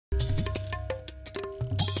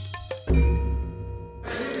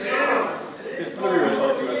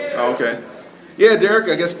Oh, okay. Yeah, Derek,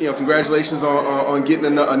 I guess, congratulations on getting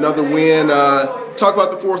another win. Talk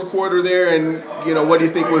about the fourth quarter there, and, what do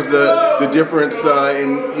you think was the difference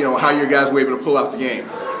in, how your guys were able to pull out the game?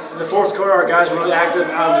 In the fourth quarter, our guys were really active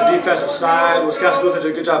on the defensive side. Wisconsin did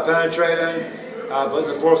a good job penetrating. But in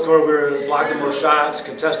the fourth quarter, we were blocking more shots,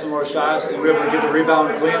 contesting more shots, and we were able to get the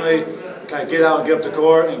rebound cleanly, kind of get out and get up the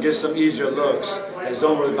court and get some easier looks. That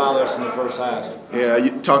zone really bothered us in the first half. Yeah,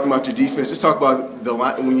 you talking about your defense. Just talk about the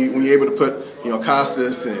line when you're able to put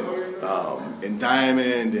Costas and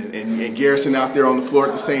Diamond and Garrison out there on the floor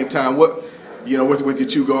at the same time. What with your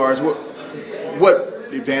two guards, what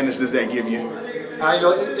advantage does that give you?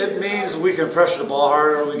 It means we can pressure the ball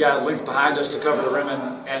harder. We got length behind us to cover the rim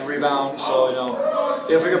and rebound. So,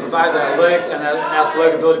 if we can provide that length and that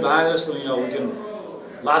athletic ability behind us, then, we can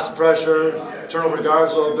lots of pressure, turn over the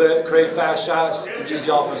guards a little bit, create fast shots, and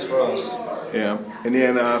easy offense for us. Yeah, and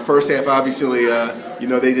then first half, obviously,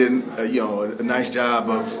 they did a nice job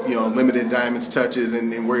of limiting Diamond's touches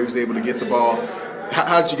and where he was able to get the ball.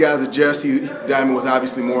 How did you guys adjust? Diamond was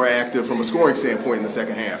obviously more active from a scoring standpoint in the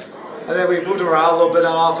second half. And then we moved him around a little bit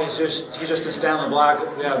on offense. He just didn't stand on the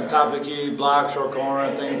block. We had him top of the key, block, short corner,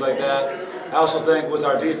 and things like that. I also think with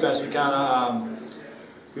our defense, we kind of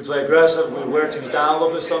we play aggressive. We wear teams down a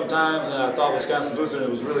little bit sometimes, and I thought Wisconsin Lutheran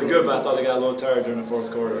was really good, but I thought they got a little tired during the fourth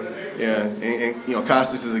quarter. Yeah, and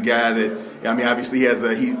Costas is a guy that obviously he has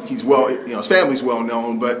he's well his family's well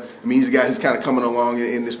known, but he's a guy who's kind of coming along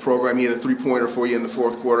in this program. He had a 3-pointer for you in the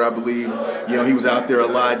fourth quarter, I believe. He was out there a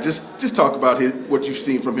lot. Just talk about what you've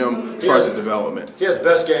seen from him as far as his development. He has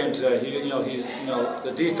best game today. He's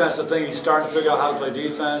the defensive thing. He's starting to figure out how to play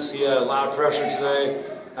defense. He had a lot of pressure today.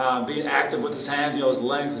 Being active with his hands, his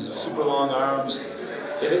length, his super long arms.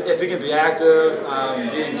 If he can be active,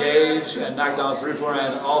 be engaged, and knock down a 3-pointer,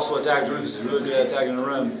 and also attack the rim, because he's really good at attacking the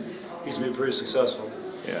rim, he's going to be pretty successful.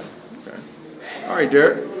 Yeah. Okay. All right,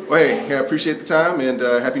 Derek. Well, hey, I appreciate the time, and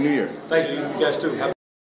Happy New Year. Thank you. You guys too.